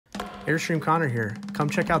Airstream Connor here. Come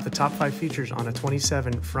check out the top 5 features on a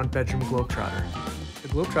 27 front bedroom Globetrotter. The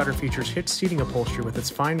Globetrotter features hitched seating upholstery with its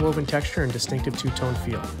fine woven texture and distinctive two-tone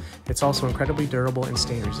feel. It's also incredibly durable and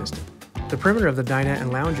stain resistant. The perimeter of the dinette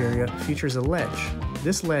and lounge area features a ledge.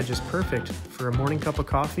 This ledge is perfect for a morning cup of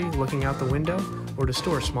coffee, looking out the window, or to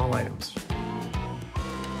store small items.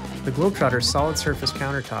 The Globetrotter's solid surface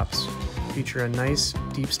countertops feature a nice,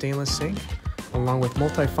 deep stainless sink, along with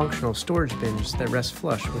multifunctional storage bins that rest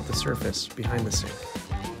flush with the surface behind the sink.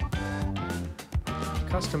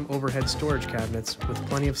 Custom overhead storage cabinets with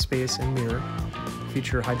plenty of space and mirror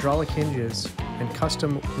feature hydraulic hinges and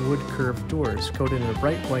custom wood curved doors coated in a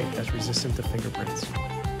bright white that's resistant to fingerprints.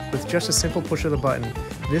 With just a simple push of the button,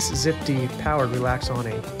 this Zip-D powered relax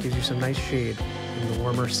awning gives you some nice shade in the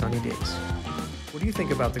warmer, sunny days. What do you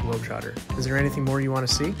think about the Globetrotter? Is there anything more you want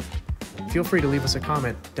to see? Feel free to leave us a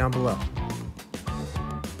comment down below.